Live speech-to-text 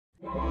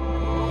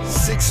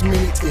6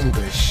 Minute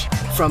English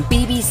from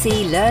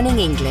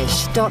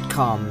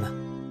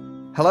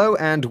bbclearningenglish.com. Hello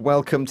and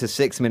welcome to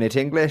 6 Minute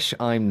English.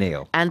 I'm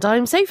Neil. And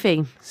I'm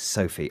Sophie.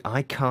 Sophie,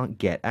 I can't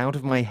get out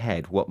of my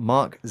head what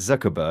Mark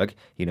Zuckerberg,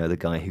 you know, the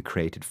guy who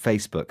created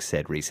Facebook,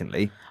 said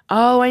recently.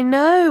 Oh, I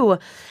know.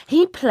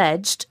 He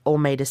pledged, or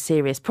made a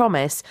serious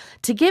promise,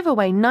 to give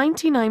away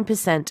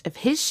 99% of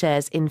his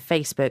shares in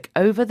Facebook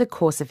over the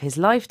course of his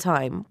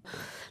lifetime.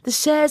 The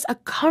shares are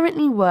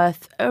currently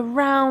worth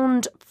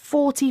around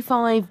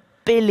 $45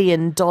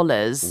 billion.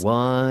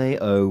 Why,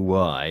 oh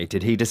why,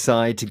 did he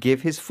decide to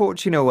give his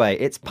fortune away?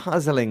 It's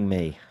puzzling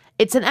me.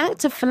 It's an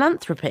act of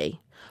philanthropy,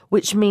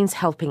 which means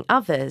helping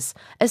others,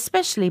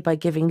 especially by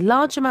giving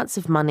large amounts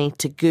of money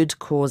to good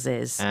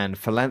causes. And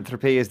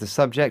philanthropy is the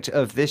subject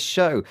of this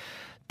show.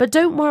 But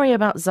don't worry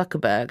about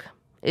Zuckerberg.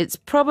 It's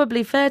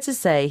probably fair to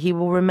say he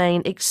will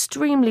remain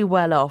extremely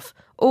well off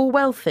or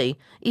wealthy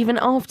even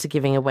after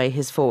giving away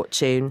his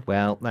fortune.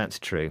 Well, that's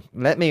true.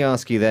 Let me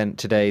ask you then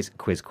today's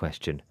quiz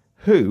question.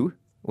 Who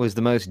was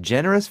the most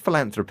generous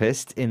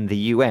philanthropist in the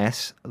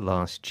US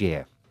last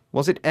year?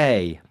 Was it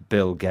A,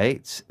 Bill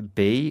Gates,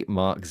 B,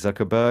 Mark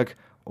Zuckerberg,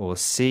 or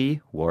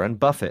C, Warren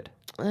Buffett?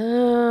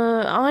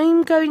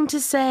 I'm going to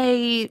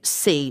say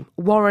C,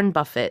 Warren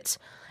Buffett.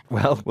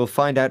 Well, we'll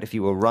find out if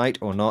you were right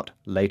or not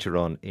later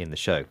on in the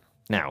show.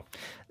 Now,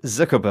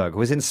 Zuckerberg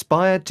was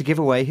inspired to give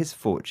away his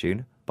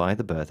fortune by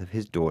the birth of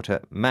his daughter,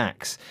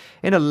 Max,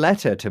 in a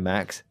letter to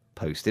Max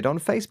posted on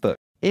Facebook.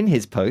 In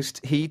his post,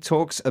 he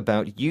talks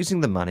about using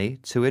the money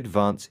to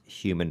advance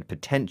human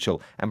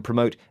potential and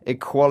promote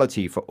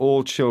equality for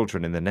all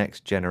children in the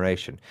next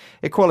generation.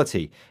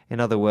 Equality, in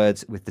other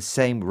words, with the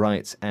same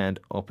rights and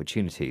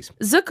opportunities.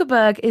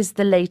 Zuckerberg is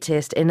the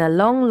latest in a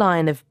long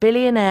line of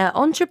billionaire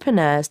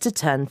entrepreneurs to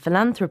turn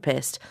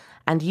philanthropist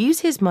and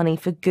use his money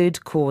for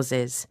good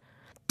causes.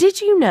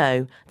 Did you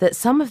know that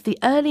some of the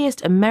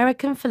earliest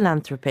American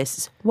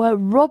philanthropists were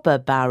robber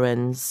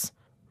barons?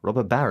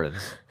 Robber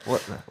barons?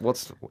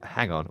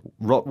 Hang on.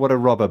 What are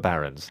robber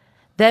barons?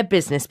 They're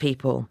business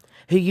people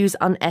who use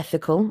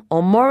unethical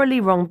or morally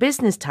wrong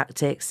business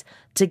tactics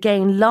to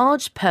gain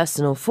large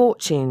personal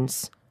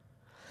fortunes.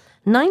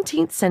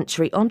 19th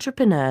century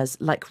entrepreneurs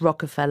like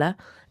Rockefeller,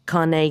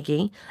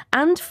 Carnegie,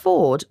 and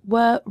Ford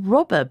were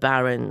robber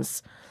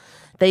barons.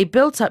 They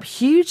built up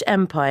huge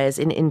empires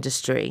in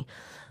industry,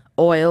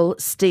 oil,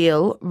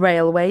 steel,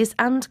 railways,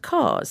 and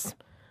cars,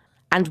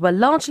 and were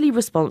largely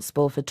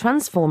responsible for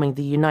transforming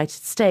the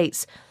United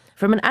States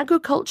from an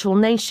agricultural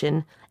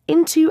nation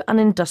into an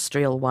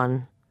industrial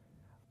one.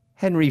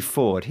 Henry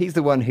Ford, he's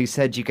the one who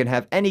said you can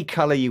have any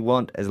colour you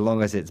want as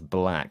long as it's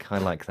black. I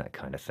like that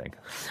kind of thing.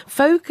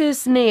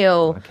 Focus,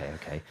 Neil.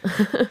 Okay.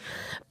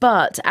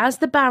 But as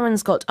the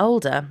barons got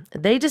older,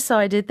 they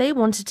decided they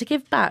wanted to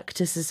give back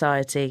to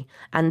society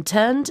and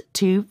turned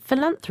to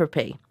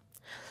philanthropy.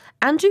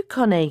 Andrew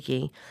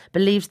Carnegie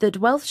believed that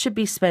wealth should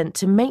be spent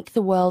to make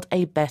the world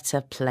a better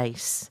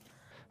place.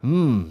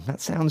 That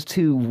sounds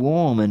too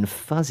warm and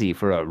fuzzy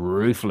for a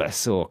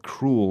ruthless or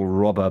cruel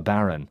robber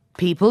baron.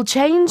 People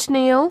change,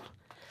 Neil.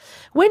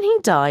 When he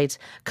died,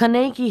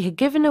 Carnegie had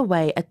given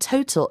away a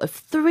total of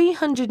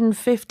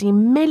 $350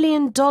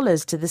 million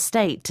to the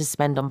state to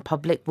spend on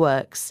public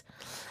works.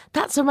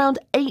 That's around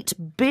 $8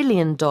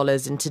 billion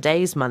in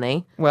today's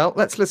money. Well,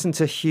 let's listen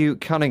to Hugh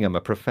Cunningham,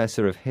 a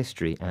professor of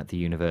history at the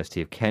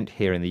University of Kent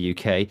here in the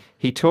UK.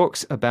 He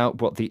talks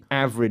about what the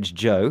average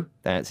Joe,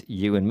 that's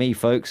you and me,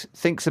 folks,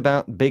 thinks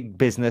about big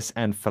business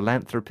and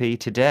philanthropy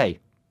today.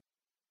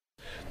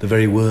 The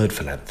very word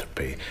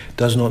philanthropy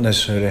does not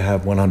necessarily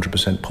have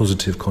 100%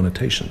 positive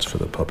connotations for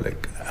the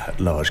public at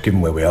large,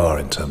 given where we are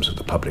in terms of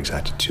the public's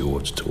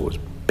attitudes towards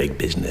big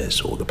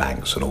business or the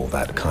banks and all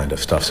that kind of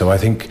stuff. So I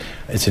think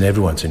it's in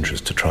everyone's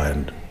interest to try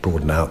and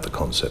broaden out the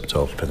concept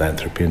of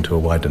philanthropy into a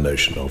wider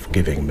notion of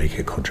giving, making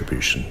a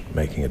contribution,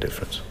 making a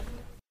difference.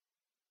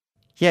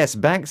 Yes,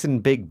 banks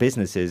and big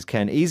businesses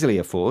can easily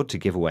afford to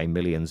give away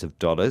millions of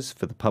dollars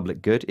for the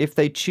public good if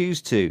they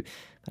choose to.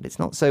 But it's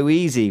not so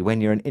easy when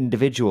you're an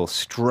individual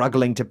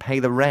struggling to pay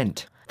the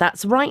rent.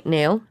 That's right,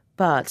 Neil.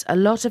 But a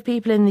lot of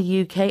people in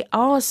the UK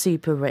are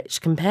super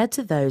rich compared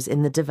to those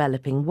in the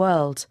developing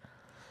world.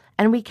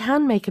 And we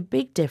can make a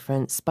big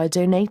difference by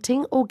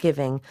donating or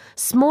giving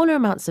smaller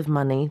amounts of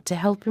money to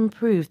help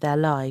improve their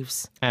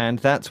lives. And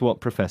that's what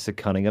Professor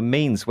Cunningham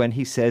means when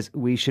he says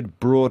we should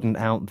broaden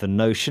out the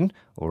notion,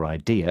 or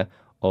idea,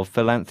 of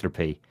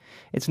philanthropy.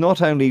 It's not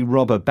only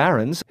robber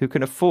barons who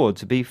can afford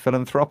to be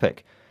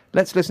philanthropic.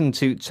 Let's listen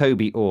to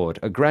Toby Ord,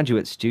 a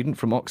graduate student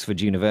from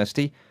Oxford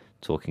University,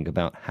 talking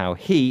about how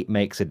he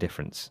makes a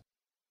difference.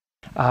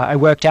 I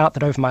worked out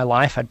that over my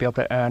life I'd be able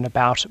to earn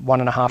about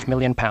 £1.5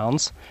 million,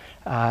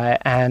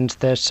 and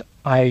that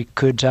I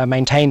could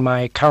maintain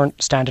my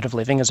current standard of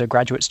living as a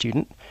graduate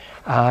student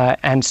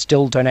and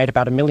still donate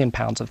about £1 million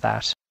of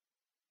that.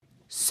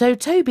 So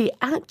Toby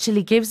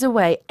actually gives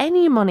away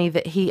any money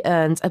that he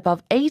earns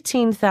above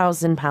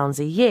 £18,000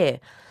 a year.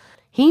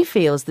 He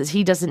feels that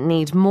he doesn't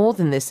need more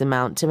than this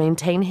amount to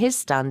maintain his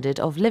standard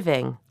of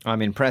living.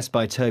 I'm impressed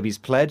by Toby's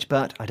pledge,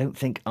 but I don't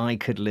think I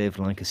could live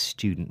like a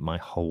student my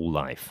whole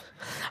life.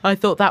 I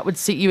thought that would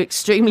suit you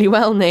extremely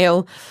well,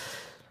 Neil.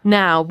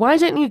 Now, why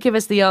don't you give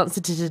us the answer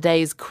to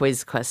today's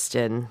quiz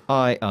question?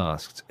 I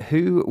asked,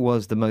 who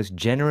was the most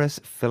generous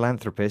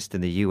philanthropist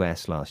in the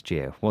US last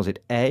year? Was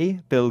it A,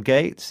 Bill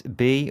Gates,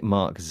 B,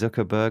 Mark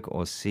Zuckerberg,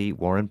 or C,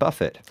 Warren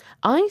Buffett?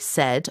 I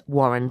said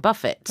Warren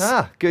Buffett.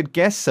 Ah, good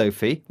guess,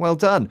 Sophie. Well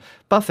done.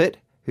 Buffett,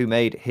 who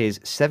made his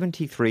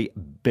 $73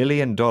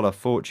 billion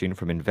fortune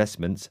from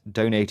investments,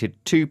 donated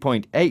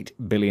 $2.8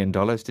 billion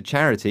to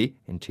charity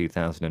in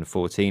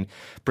 2014,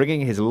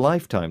 bringing his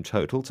lifetime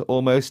total to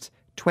almost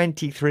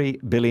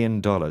 $23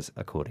 billion,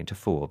 according to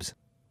Forbes.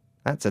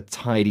 That's a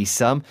tidy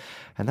sum,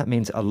 and that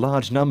means a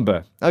large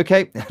number.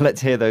 OK,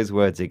 let's hear those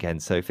words again,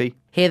 Sophie.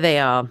 Here they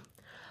are.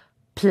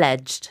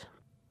 Pledged.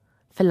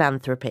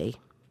 Philanthropy.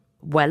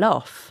 Well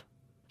off.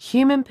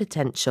 Human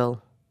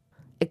potential.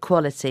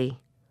 Equality.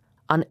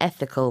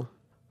 Unethical.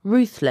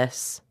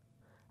 Ruthless.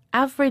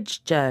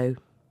 Average Joe.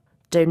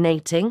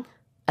 Donating.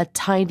 A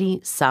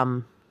tidy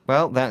sum.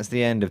 Well, that's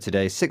the end of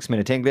today's 6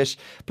 Minute English.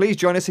 Please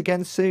join us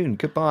again soon.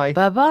 Goodbye.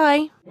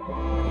 Bye-bye.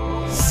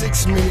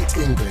 6 Minute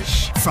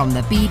English from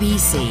the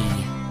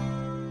BBC.